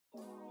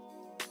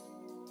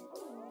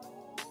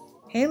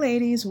Hey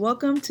ladies,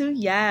 welcome to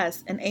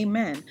Yes and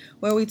Amen,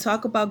 where we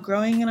talk about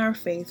growing in our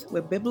faith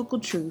with biblical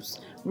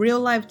truths, real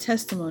life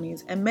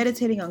testimonies, and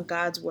meditating on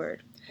God's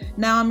Word.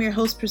 Now I'm your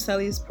host,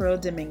 Priscelis Pearl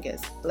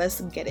Dominguez.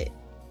 Let's get it.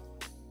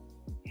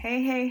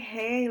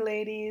 Hey,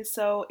 ladies.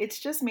 So it's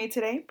just me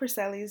today,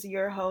 Priscelis,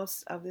 your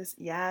host of this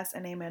Yes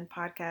and Amen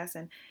podcast.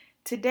 And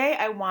today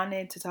I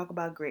wanted to talk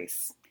about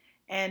grace.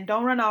 And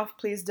don't run off,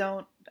 please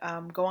don't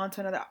go on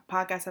to another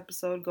podcast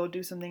episode, go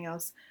do something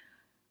else.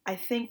 I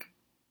think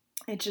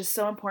it's just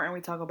so important we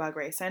talk about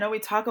grace. I know we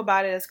talk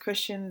about it as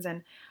Christians,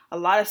 and a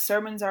lot of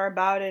sermons are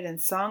about it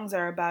and songs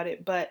are about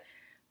it, but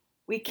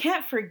we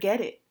can't forget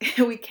it.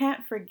 We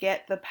can't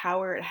forget the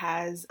power it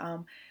has,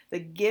 the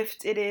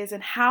gift it is,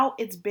 and how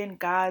it's been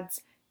God's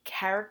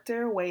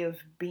character, way of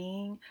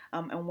being,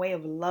 and way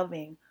of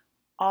loving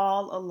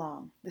all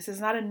along. This is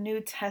not a New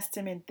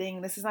Testament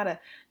thing. This is not a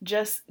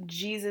just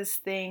Jesus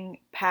thing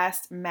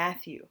past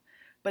Matthew,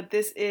 but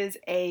this is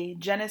a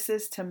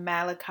Genesis to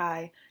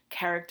Malachi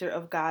character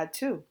of God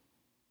too.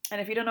 And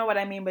if you don't know what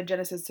I mean by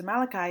Genesis to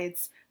Malachi,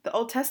 it's the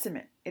Old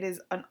Testament. It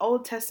is an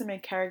Old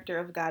Testament character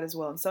of God as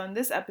well. And so in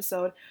this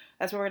episode,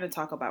 that's what we're going to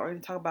talk about. We're going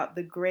to talk about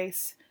the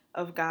grace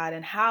of God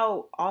and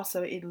how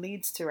also it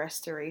leads to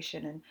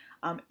restoration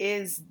and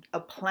is a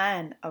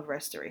plan of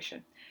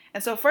restoration.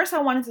 And so first I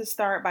wanted to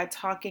start by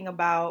talking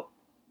about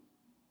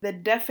the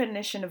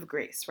definition of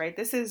grace, right?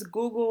 This is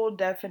Google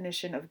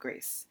definition of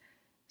grace.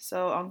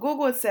 So on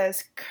Google it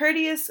says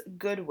courteous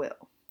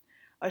goodwill,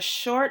 a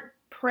short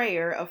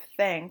prayer of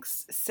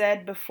thanks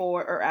said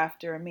before or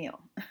after a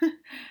meal.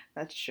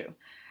 That's true.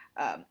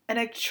 An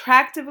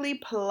attractively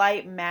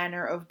polite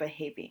manner of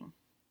behaving.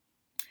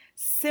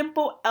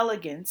 Simple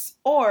elegance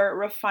or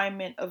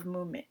refinement of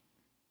movement.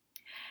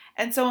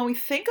 And so when we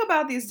think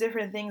about these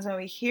different things, when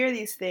we hear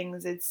these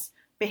things, it's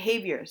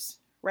behaviors,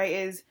 right?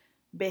 Is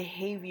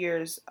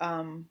behaviors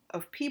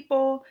of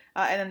people,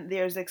 and then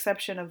there's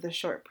exception of the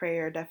short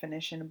prayer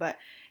definition, but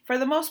for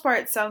the most part,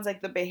 it sounds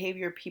like the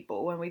behavior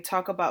people. When we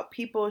talk about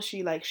people,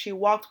 she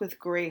walked with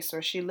grace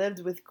or she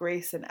lived with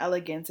grace and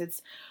elegance.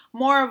 It's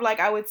more of like,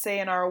 I would say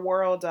in our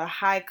world, a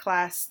high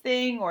class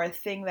thing or a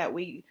thing that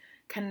we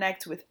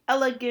connect with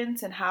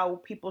elegance and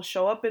how people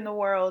show up in the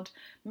world.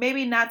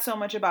 Maybe not so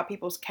much about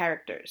people's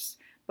characters,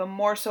 but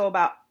more so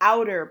about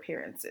outer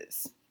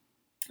appearances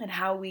and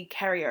how we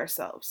carry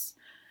ourselves.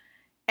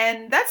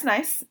 And that's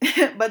nice.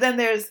 But then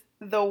there's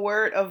the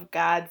Word of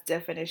God's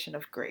definition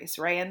of grace,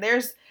 right? And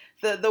there's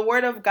the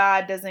Word of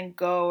God doesn't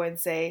go and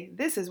say,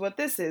 this is what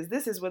this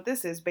is what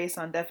this is based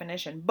on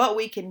definition. But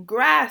we can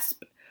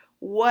grasp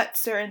what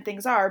certain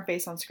things are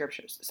based on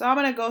scriptures. So I'm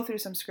going to go through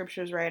some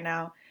scriptures right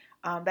now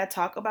that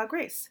talk about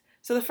grace.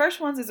 So the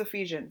first one is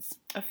Ephesians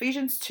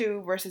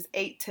 2, verses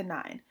 8 to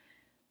 9.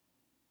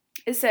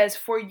 It says,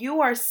 "For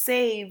you are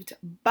saved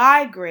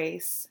by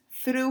grace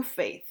through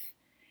faith.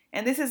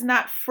 And this is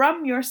not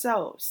from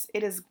yourselves.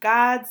 It is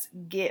God's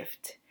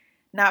gift,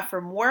 not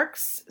from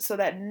works, so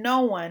that no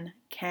one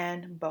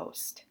can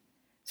boast."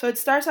 So it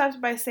starts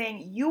off by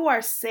saying you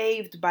are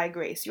saved by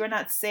grace. You are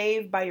not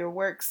saved by your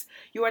works.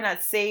 You are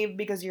not saved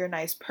because you're a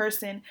nice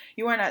person.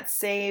 You are not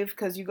saved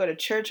because you go to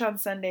church on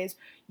Sundays.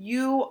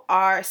 You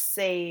are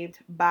saved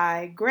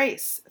by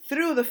grace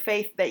through the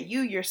faith that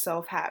you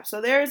yourself have.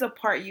 So there is a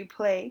part you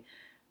play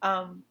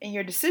in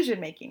your decision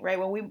making, right?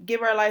 When we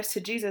give our lives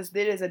to Jesus,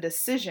 it is a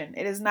decision.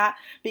 It is not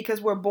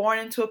because we're born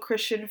into a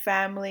Christian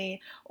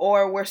family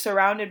or we're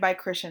surrounded by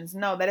Christians.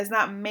 No, that does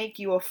not make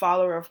you a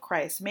follower of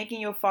Christ. Making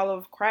you a follower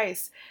of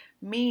Christ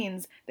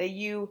means that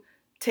you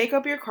take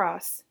up your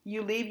cross,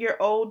 you leave your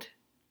old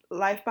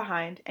life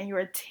behind, and you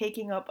are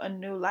taking up a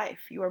new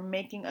life. You are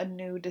making a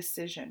new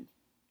decision.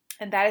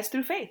 And that is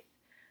through faith.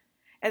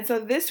 And so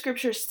this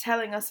scripture is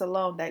telling us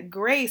alone that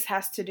grace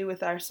has to do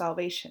with our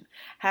salvation,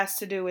 has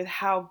to do with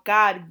how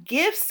God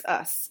gives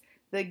us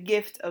the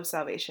gift of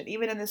salvation.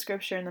 Even in the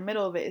scripture in the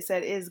middle of it, it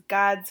said it is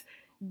God's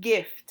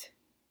gift.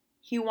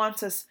 He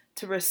wants us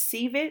to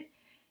receive it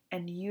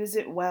and use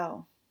it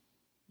well.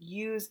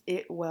 Use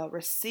it well.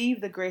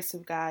 Receive the grace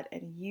of God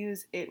and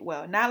use it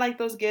well. Not like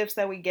those gifts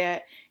that we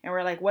get and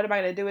we're like, what am I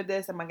going to do with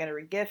this? Am I going to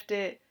regift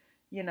it?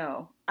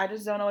 I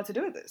just don't know what to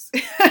do with this.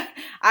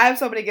 I have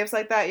so many gifts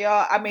like that,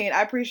 y'all. I mean,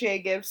 I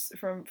appreciate gifts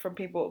from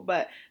people,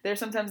 but there's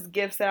sometimes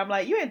gifts that I'm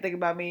like, you didn't think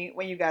about me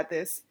when you got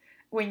this,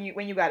 when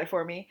you got it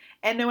for me.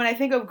 And then when I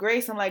think of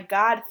grace, I'm like,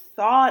 God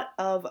thought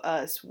of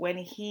us when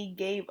He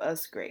gave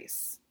us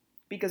grace,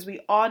 because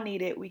we all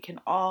need it. We can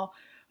all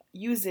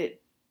use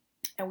it,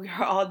 and we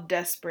are all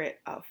desperate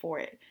for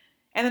it.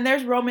 And then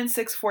there's Romans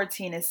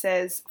 6:14. It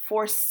says,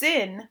 "For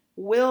sin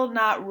will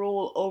not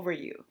rule over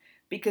you,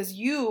 because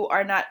you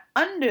are not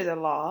under the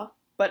law,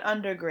 but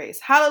under grace."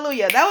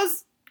 Hallelujah. That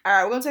was, all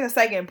right, we're going to take a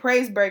second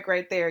praise break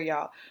right there,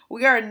 y'all.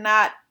 We are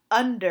not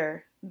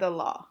under the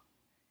law.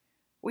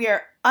 We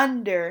are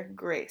under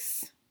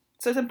grace.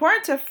 So it's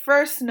important to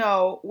first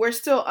know we're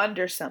still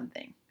under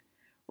something,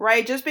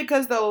 right? Just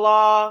because the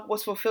law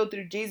was fulfilled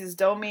through Jesus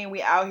don't mean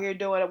we out here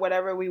doing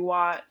whatever we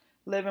want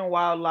living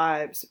wild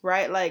lives,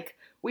 right? Like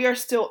we are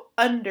still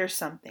under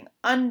something,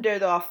 under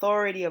the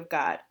authority of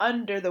God,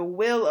 under the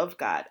will of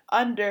God,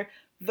 under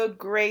the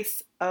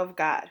grace of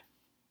God.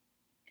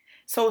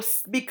 So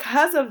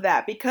because of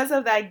that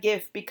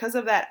gift, because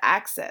of that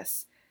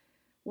access,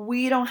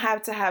 we don't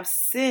have to have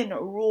sin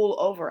rule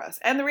over us.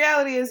 And the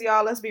reality is,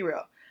 y'all, let's be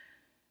real.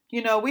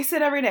 We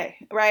sin every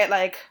day, right?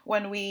 Like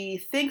when we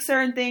think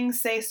certain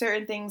things, say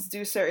certain things,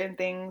 do certain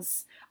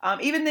things,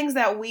 even things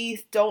that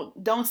we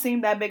don't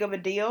seem that big of a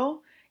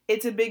deal.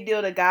 It's a big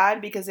deal to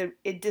God because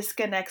it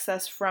disconnects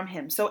us from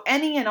Him. So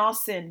any and all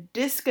sin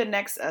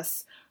disconnects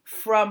us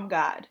from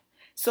God.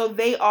 So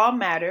they all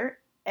matter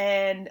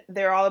and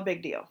they're all a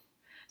big deal.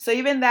 So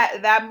even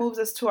that moves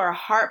us to our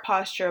heart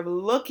posture of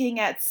looking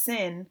at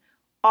sin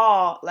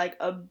all like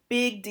a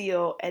big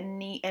deal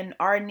and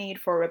our need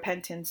for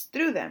repentance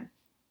through them.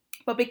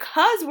 But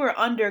because we're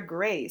under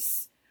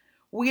grace,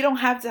 we don't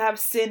have to have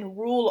sin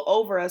rule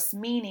over us,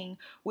 meaning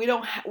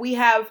we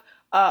have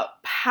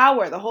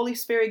power. The Holy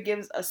Spirit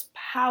gives us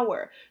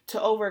power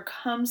to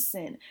overcome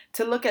sin,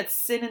 to look at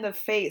sin in the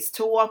face,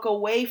 to walk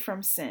away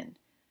from sin.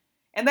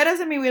 And that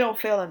doesn't mean we don't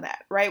fail in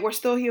that, right? We're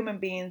still human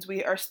beings.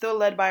 We are still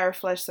led by our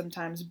flesh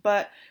sometimes,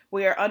 but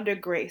we are under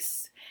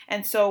grace.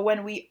 And so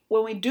when we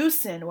do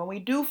sin, when we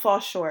do fall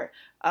short,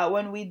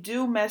 when we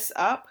do mess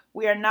up,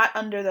 we are not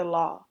under the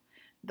law.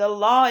 The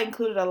law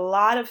included a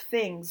lot of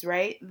things,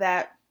 right,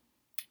 that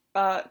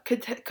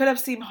could have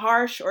seemed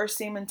harsh or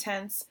seem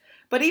intense.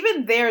 But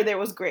even there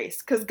was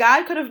grace, because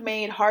God could have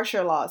made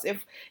harsher laws.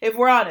 If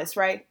we're honest,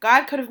 right?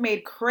 God could have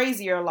made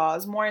crazier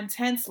laws, more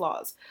intense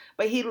laws.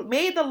 But He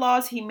made the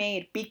laws He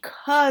made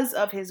because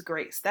of His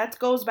grace. That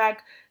goes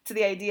back to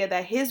the idea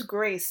that His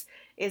grace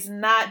is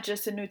not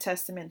just a New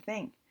Testament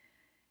thing.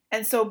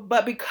 And so,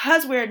 but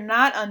because we're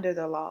not under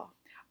the law,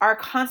 our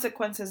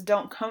consequences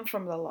don't come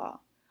from the law.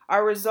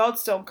 Our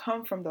results don't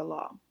come from the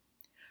law.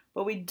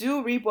 But we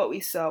do reap what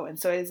we sow. And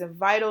so it is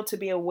vital to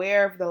be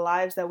aware of the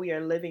lives that we are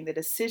living, the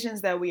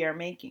decisions that we are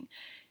making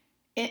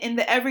in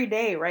the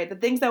everyday, right? The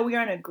things that we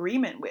are in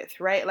agreement with,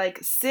 right? Like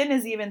sin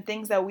is even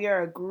things that we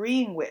are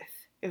agreeing with.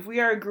 If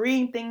we are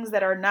agreeing things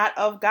that are not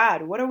of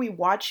God, what are we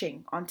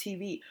watching on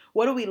TV?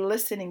 What are we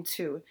listening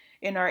to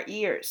in our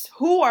ears?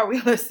 Who are we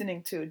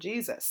listening to?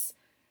 Jesus.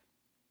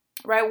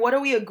 Right? What are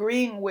we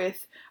agreeing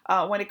with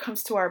when it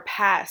comes to our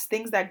past?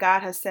 Things that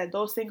God has said,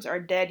 those things are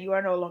dead. You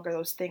are no longer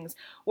those things.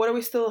 What are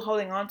we still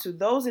holding on to?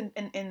 Those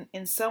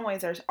in some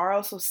ways are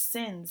also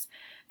sins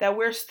that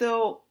we're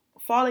still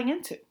falling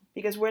into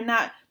because we're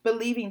not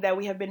believing that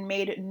we have been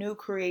made new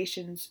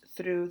creations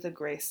through the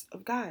grace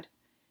of God.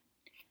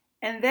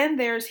 And then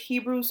there's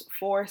Hebrews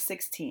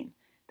 4:16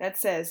 that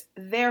says,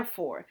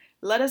 "Therefore,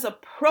 let us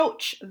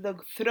approach the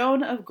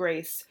throne of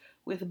grace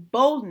with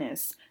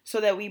boldness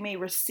so that we may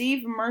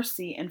receive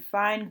mercy and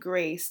find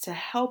grace to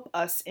help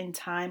us in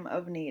time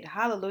of need."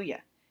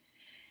 Hallelujah.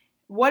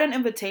 What an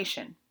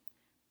invitation.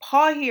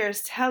 Paul here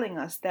is telling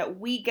us that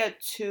we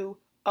get to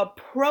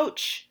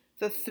approach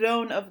the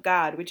throne of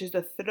God, which is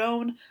the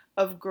throne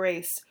of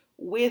grace,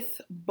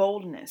 with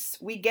boldness.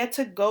 We get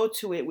to go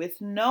to it with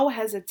no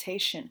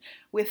hesitation,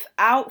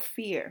 without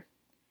fear,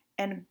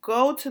 and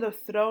go to the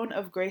throne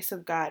of grace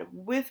of God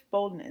with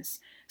boldness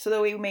so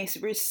that we may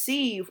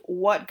receive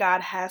what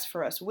God has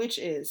for us, which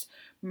is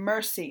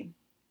mercy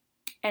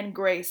and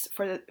grace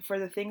for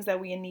the things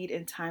that we need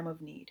in time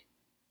of need.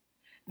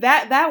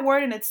 That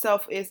word in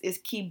itself is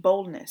key,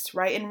 boldness,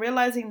 right? And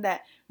realizing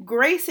that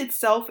grace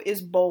itself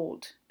is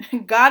bold.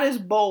 God is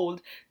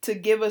bold to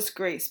give us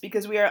grace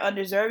because we are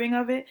undeserving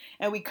of it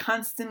and we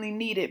constantly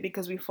need it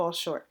because we fall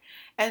short.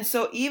 And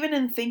so even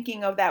in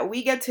thinking of that,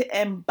 we get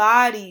to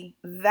embody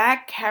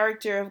that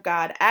character of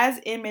God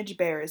as image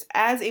bearers,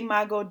 as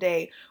Imago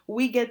Dei.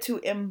 We get to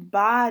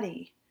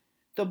embody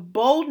the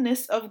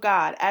boldness of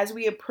God as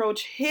we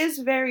approach His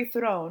very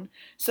throne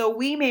so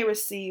we may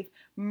receive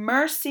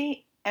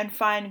mercy and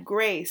find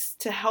grace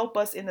to help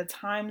us in the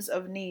times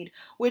of need,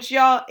 which,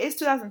 y'all, is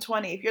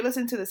 2020. If you're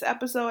listening to this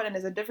episode and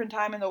it's a different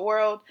time in the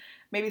world,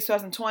 maybe it's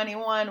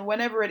 2021,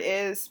 whenever it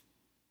is,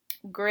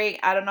 great.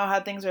 I don't know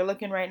how things are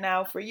looking right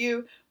now for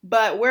you,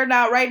 but we're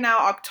now right now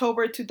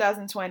October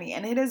 2020,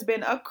 and it has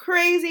been a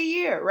crazy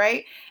year,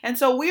 right? And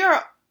so we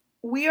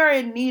are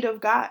in need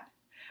of God.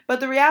 But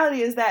the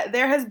reality is that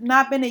there has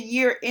not been a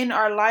year in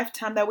our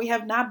lifetime that we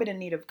have not been in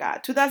need of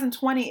God.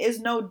 2020 is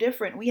no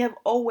different. We have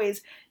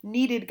always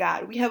needed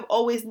God. We have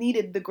always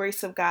needed the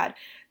grace of God.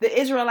 The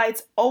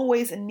Israelites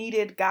always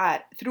needed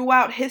God.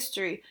 Throughout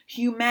history,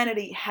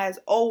 humanity has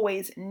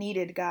always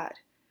needed God.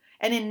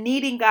 And in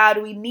needing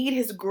God, we need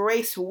His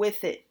grace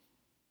with it.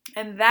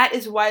 And that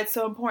is why it's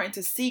so important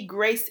to see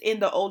grace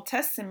in the Old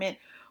Testament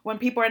when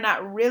people are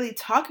not really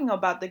talking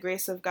about the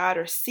grace of God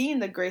or seeing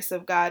the grace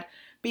of God,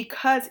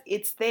 because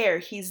it's there.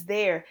 He's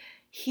there.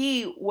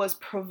 He was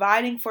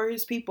providing for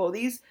His people.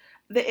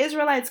 The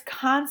Israelites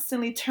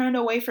constantly turned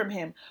away from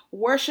Him,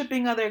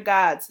 worshiping other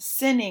gods,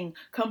 sinning,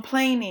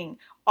 complaining,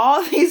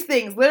 all these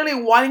things,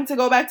 literally wanting to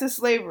go back to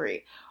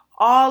slavery.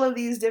 all of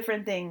these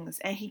different things,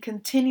 and he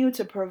continued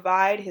to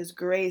provide his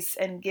grace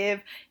and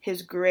give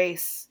his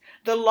grace.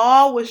 The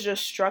law was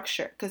just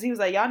structure, because he was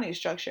like, y'all need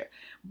structure,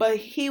 but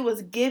he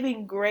was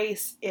giving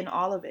grace in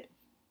all of it.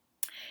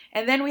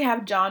 And then we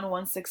have John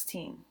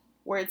 1:16,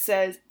 where it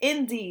says,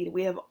 indeed,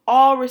 we have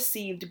all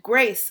received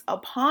grace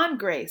upon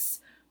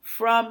grace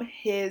from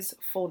his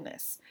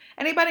fullness.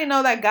 Anybody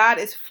know that God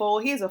is full?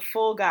 He is a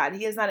full God.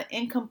 He is not an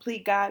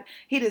incomplete God.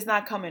 He does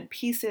not come in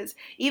pieces.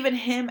 Even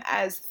him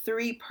as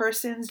three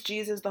persons,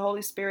 Jesus, the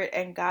Holy Spirit,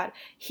 and God,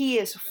 he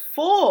is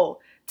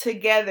full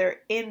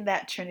together in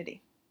that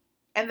Trinity.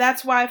 And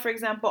that's why, for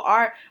example,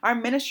 our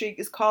ministry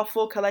is called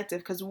Full Collective,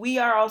 because we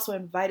are also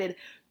invited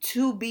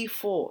to be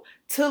full,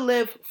 to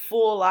live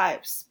full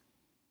lives.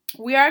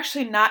 We are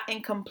actually not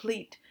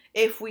incomplete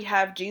if we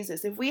have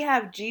Jesus. If we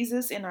have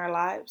Jesus in our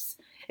lives,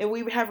 if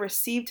we have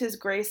received his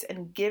grace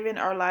and given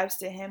our lives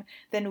to him,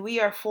 then we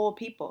are full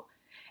people.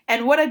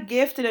 And what a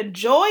gift and a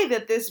joy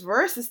that this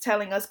verse is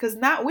telling us, because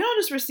now we don't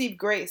just receive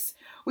grace.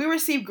 We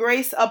receive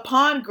grace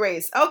upon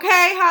grace.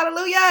 Okay,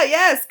 hallelujah.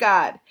 Yes,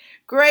 God.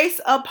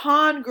 Grace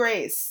upon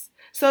grace.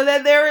 So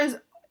that there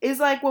is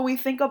like when we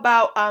think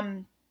about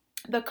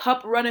the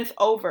cup runneth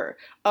over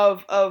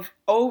of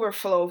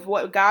overflow of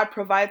what God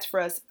provides for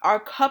us. Our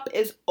cup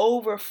is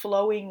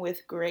overflowing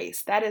with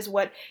grace. That is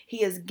what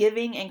he is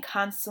giving and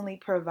constantly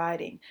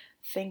providing.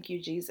 Thank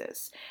you,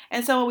 Jesus.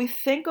 And so when we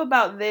think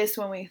about this,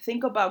 when we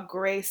think about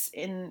grace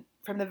in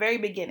from the very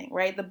beginning,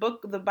 right?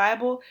 The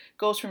Bible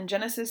goes from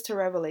Genesis to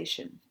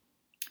Revelation.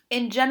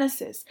 In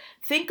Genesis,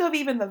 think of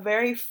even the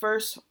very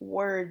first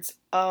words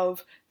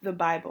of the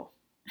Bible.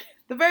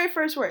 The very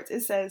first words,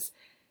 it says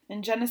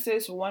in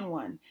Genesis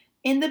 1:1,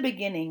 in the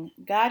beginning,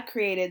 God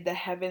created the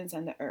heavens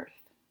and the earth.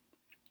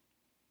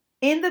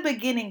 In the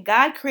beginning,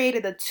 God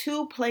created the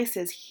two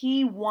places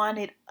he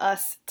wanted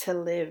us to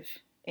live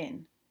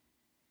in.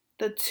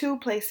 The two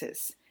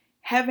places,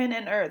 heaven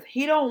and earth.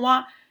 He don't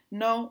want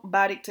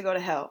nobody to go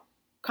to hell.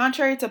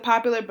 Contrary to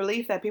popular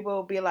belief that people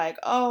will be like,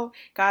 oh,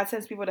 God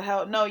sends people to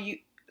hell. No,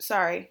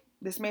 sorry,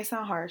 this may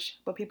sound harsh,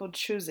 but people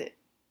choose it.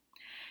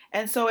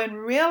 And so in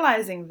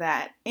realizing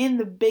that, in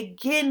the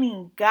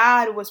beginning,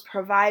 God was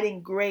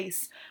providing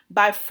grace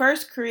by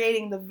first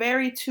creating the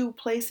very two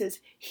places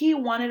he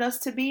wanted us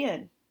to be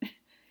in,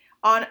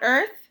 on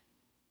earth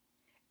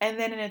and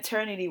then in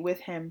eternity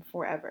with him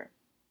forever.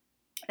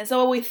 And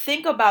so when we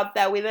think about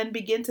that, we then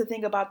begin to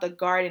think about the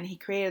garden. He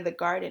created the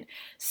garden,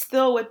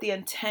 still with the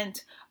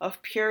intent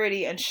of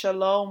purity and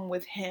shalom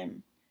with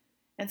him.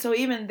 And so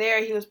even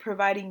there, he was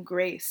providing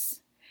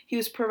grace. He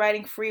was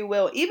providing free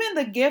will. Even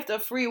the gift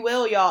of free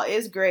will, y'all,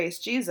 is grace.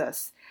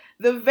 Jesus.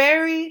 The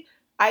very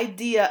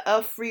idea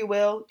of free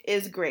will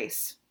is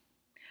grace.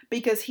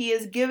 Because he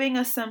is giving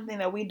us something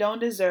that we don't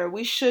deserve.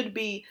 We should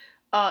be,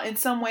 in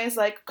some ways,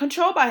 like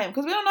controlled by him.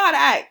 Because we don't know how to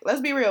act.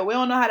 Let's be real. We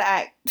don't know how to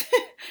act.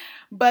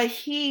 But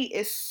he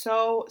is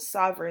so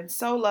sovereign,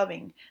 so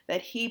loving,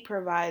 that he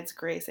provides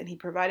grace. And he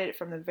provided it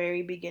from the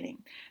very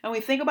beginning. And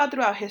we think about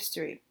throughout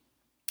history.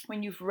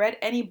 When you've read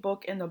any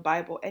book in the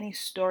Bible, any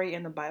story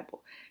in the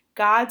Bible,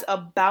 God's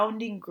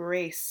abounding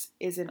grace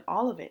is in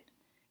all of it.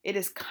 It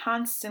is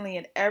constantly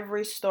in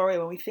every story.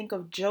 When we think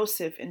of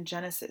Joseph in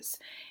Genesis,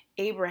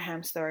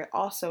 Abraham's story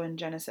also in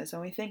Genesis,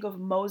 when we think of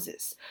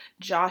Moses,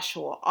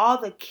 Joshua, all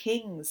the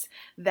kings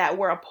that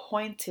were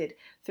appointed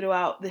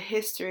throughout the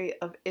history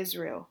of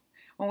Israel,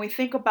 when we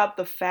think about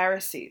the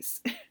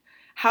Pharisees,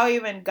 how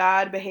even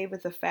God behaved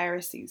with the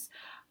Pharisees,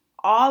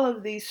 all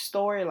of these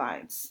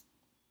storylines.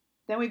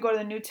 Then we go to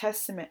the New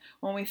Testament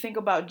when we think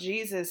about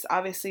Jesus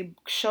obviously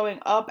showing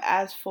up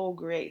as full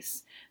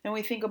grace. Then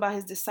we think about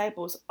his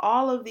disciples,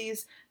 all of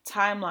these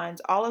timelines,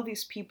 all of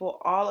these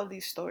people, all of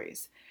these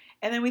stories.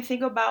 And then we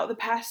think about the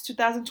past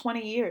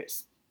 2020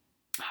 years,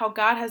 how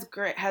God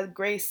has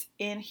grace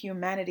in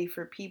humanity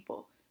for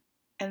people.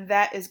 And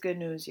that is good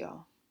news,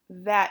 y'all.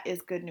 That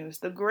is good news.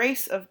 The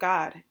grace of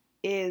God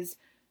is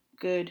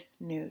good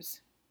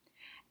news.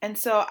 And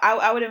so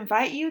I would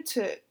invite you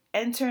to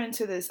enter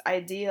into this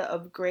idea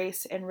of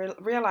grace and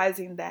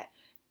realizing that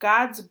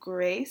God's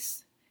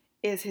grace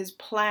is his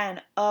plan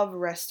of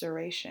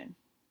restoration.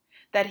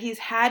 That he's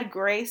had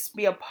grace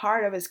be a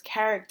part of his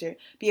character,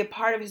 be a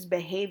part of his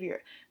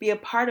behavior, be a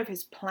part of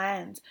his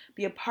plans,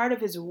 be a part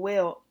of his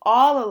will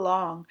all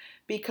along,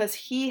 because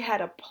he had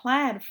a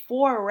plan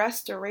for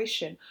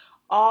restoration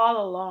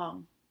all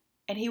along.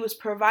 And he was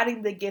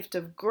providing the gift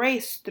of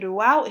grace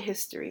throughout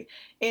history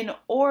in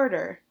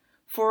order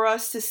for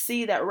us to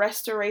see that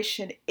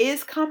restoration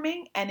is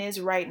coming and is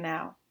right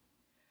now.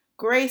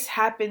 Grace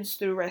happens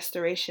through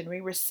restoration. We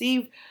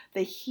receive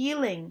the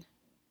healing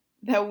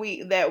that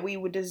we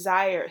would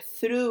desire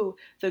through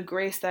the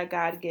grace that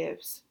God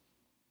gives.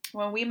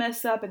 When we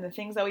mess up and the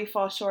things that we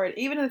fall short,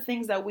 even the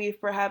things that we've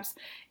perhaps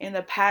in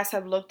the past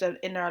have looked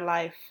at in our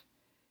life,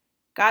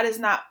 God is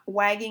not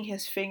wagging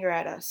his finger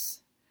at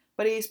us,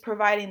 but he's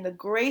providing the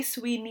grace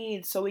we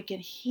need so we can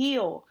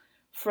heal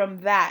from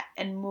that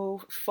and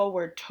move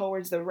forward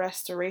towards the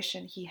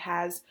restoration he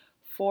has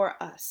for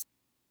us.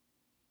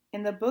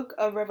 In the book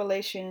of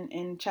Revelation,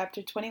 in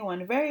chapter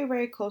 21, very,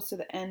 very close to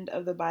the end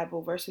of the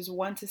Bible, verses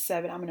 1 to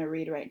 7, I'm going to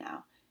read right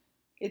now.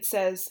 It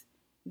says,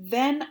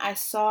 "Then I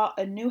saw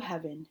a new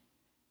heaven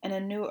and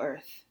a new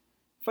earth.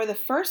 For the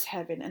first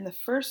heaven and the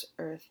first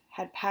earth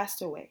had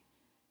passed away,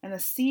 and the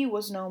sea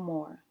was no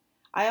more.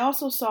 I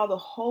also saw the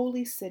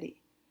holy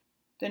city,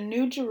 the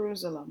new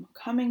Jerusalem,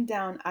 coming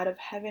down out of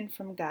heaven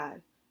from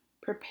God,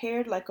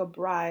 prepared like a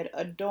bride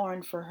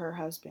adorned for her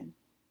husband.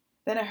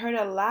 Then I heard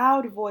a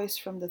loud voice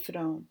from the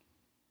throne.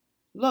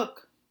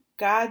 'Look,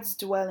 God's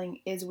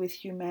dwelling is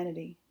with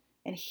humanity,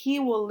 and he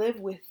will live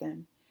with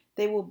them.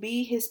 They will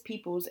be his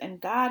peoples,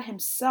 and God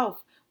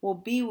himself will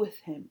be with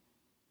him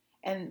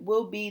and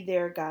will be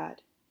their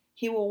God.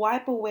 He will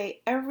wipe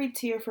away every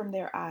tear from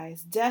their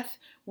eyes. Death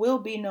will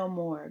be no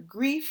more.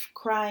 Grief,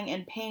 crying,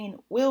 and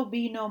pain will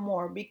be no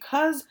more,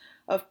 because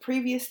of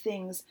previous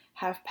things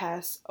have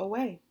passed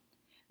away.'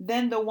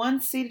 Then the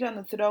one seated on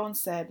the throne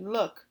said,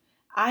 'Look,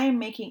 I am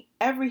making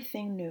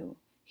everything new.'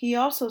 He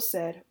also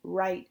said,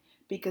 'Write,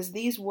 because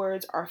these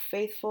words are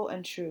faithful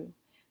and true.'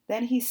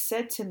 Then he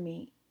said to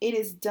me, 'It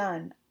is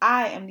done.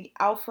 I am the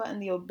Alpha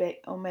and the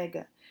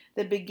Omega,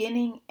 the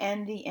beginning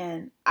and the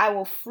end. I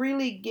will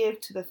freely give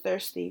to the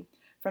thirsty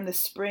from the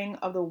spring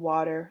of the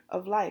water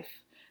of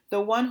life. The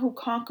one who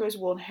conquers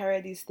will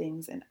inherit these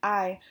things, and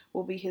I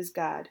will be his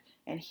God,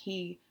 and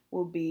he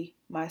will be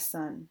my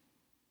son.'"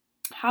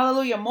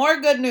 Hallelujah. More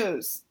good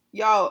news.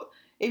 Y'all,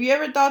 if you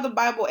ever thought the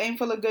Bible ain't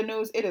full of good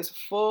news, it is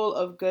full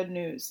of good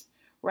news,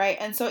 right?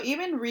 And so,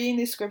 even reading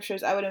these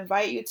scriptures, I would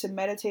invite you to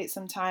meditate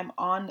some time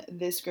on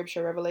this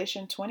scripture,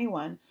 Revelation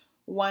 21,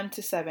 1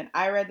 to 7.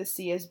 I read the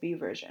CSB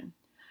version.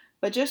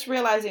 But just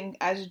realizing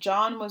as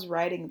John was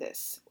writing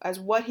this, as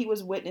what he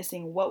was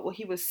witnessing, what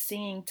he was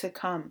seeing to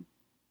come,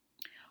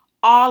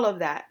 all of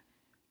that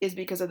is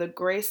because of the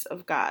grace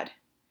of God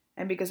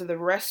and because of the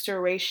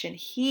restoration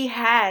he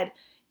had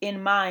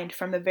in mind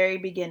from the very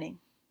beginning.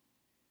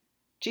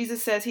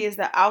 Jesus says he is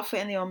the Alpha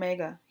and the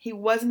Omega. He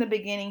was in the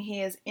beginning,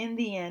 he is in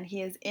the end,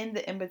 he is in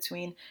the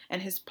in-between,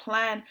 and his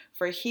plan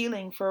for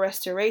healing, for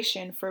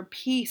restoration, for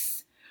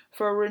peace,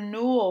 for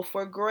renewal,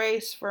 for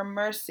grace, for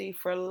mercy,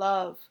 for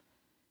love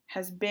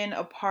has been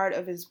a part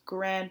of his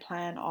grand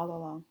plan all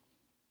along.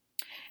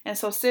 And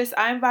so, sis,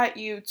 I invite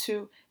you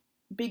to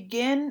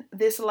begin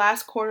this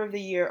last quarter of the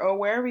year, or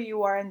wherever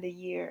you are in the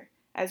year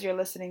as you're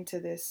listening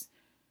to this,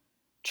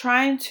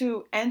 trying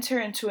to enter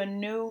into a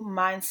new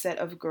mindset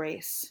of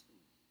grace.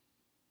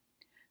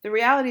 The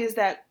reality is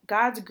that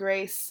God's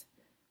grace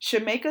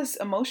should make us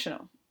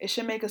emotional. It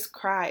should make us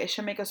cry. It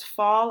should make us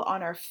fall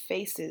on our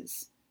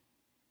faces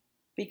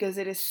because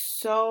it is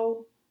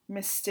so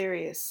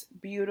mysterious,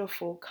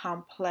 beautiful,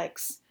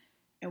 complex,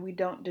 and we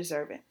don't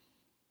deserve it.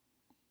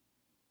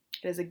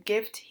 It is a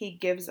gift he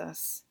gives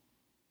us,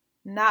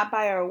 not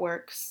by our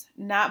works,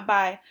 not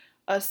by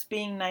us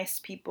being nice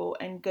people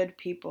and good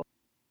people.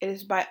 It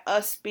is by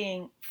us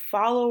being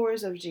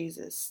followers of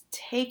Jesus,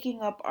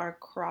 taking up our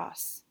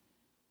cross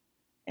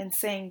and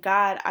saying,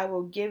 "God, I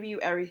will give you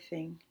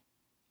everything,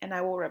 and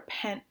I will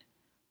repent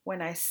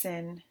when I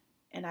sin,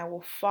 and I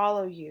will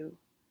follow you,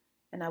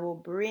 and I will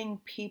bring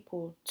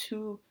people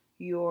to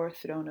your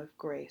throne of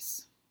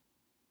grace."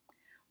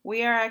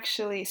 We are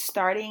actually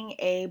starting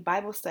a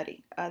Bible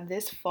study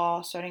this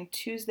fall, starting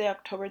Tuesday,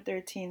 October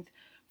 13th,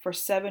 for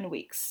 7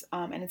 weeks.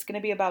 And it's going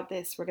to be about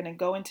this. We're going to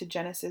go into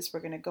Genesis, we're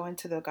going to go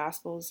into the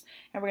Gospels,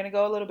 and we're going to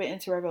go a little bit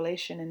into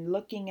Revelation and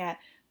looking at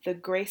the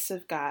grace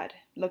of God,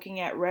 looking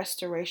at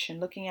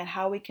restoration, looking at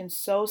how we can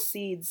sow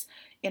seeds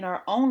in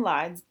our own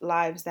lives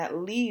that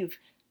lead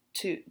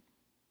to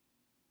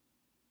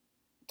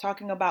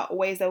talking about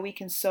ways that we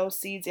can sow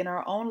seeds in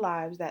our own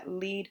lives that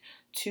lead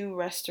to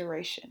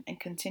restoration and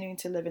continuing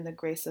to live in the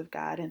grace of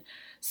God. And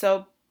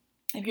so,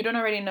 if you don't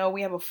already know,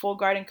 we have a Full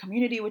Garden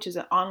community, which is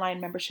an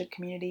online membership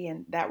community,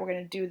 and that we're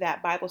going to do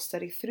that Bible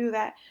study through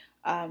that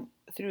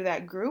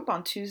group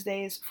on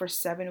Tuesdays for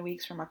 7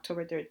 weeks from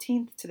October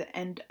 13th to the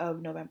end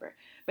of November.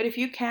 But if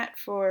you can't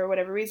for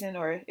whatever reason,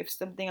 or if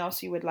something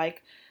else you would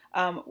like,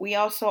 we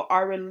also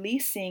are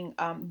releasing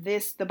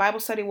the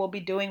Bible study we'll be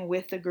doing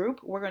with the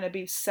group. We're going to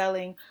be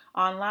selling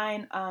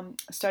online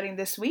starting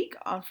this week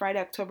on Friday,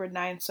 October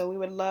 9th. So we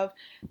would love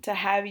to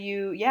have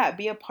you,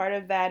 be a part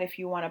of that if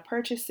you want to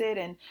purchase it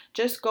and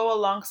just go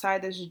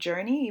alongside this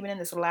journey, even in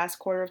this last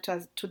quarter of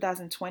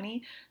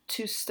 2020,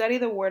 to study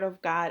the Word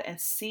of God and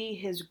see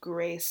His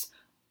grace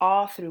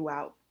all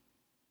throughout.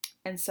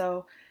 And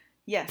so,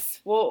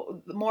 yes,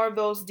 well, more of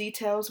those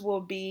details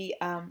will be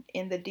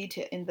in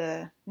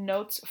the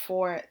notes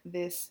for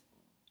this.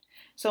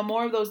 So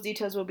more of those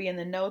details will be in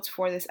the notes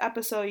for this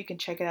episode. You can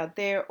check it out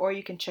there, or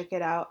you can check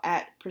it out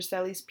at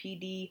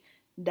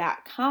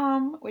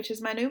PriscellisPD.com, which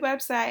is my new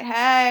website.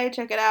 Hey,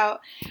 check it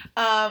out.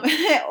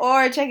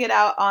 Or check it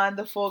out on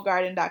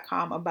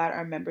thefullgarden.com about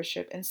our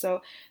membership. And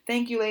so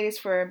thank you, ladies,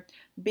 for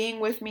being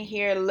with me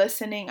here,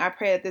 listening. I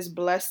pray that this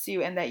blessed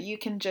you and that you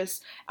can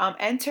just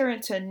enter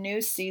into a new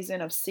season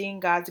of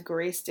seeing God's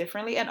grace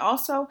differently, and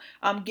also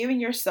giving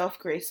yourself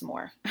grace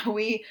more.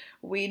 We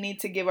we need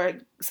to give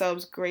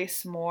ourselves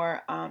grace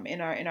more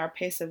in our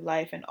pace of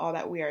life and all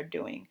that we are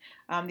doing.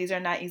 These are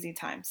not easy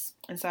times.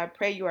 And so I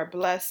pray you are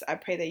blessed. I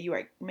pray that you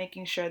are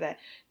making sure that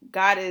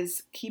God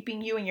is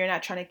keeping you and you're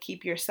not trying to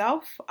keep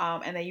yourself,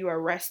 and that you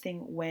are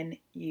resting when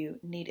you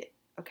need it.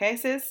 Okay,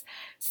 sis?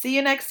 See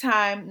you next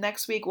time.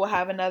 Next week, we'll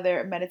have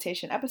another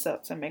meditation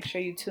episode, so make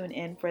sure you tune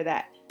in for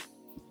that.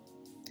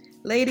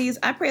 Ladies,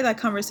 I pray that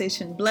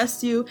conversation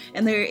blessed you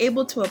and that you're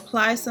able to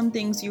apply some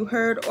things you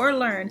heard or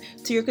learned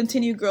to your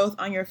continued growth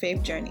on your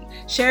faith journey.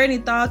 Share any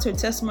thoughts or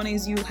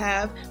testimonies you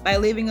have by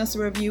leaving us a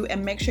review,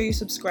 and make sure you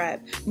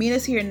subscribe. Meet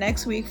us here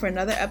next week for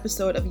another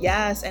episode of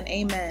Yes and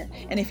Amen.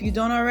 And if you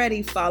don't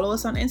already, follow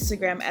us on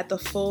Instagram at The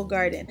Full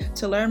Garden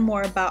to learn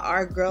more about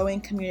our growing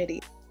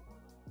community.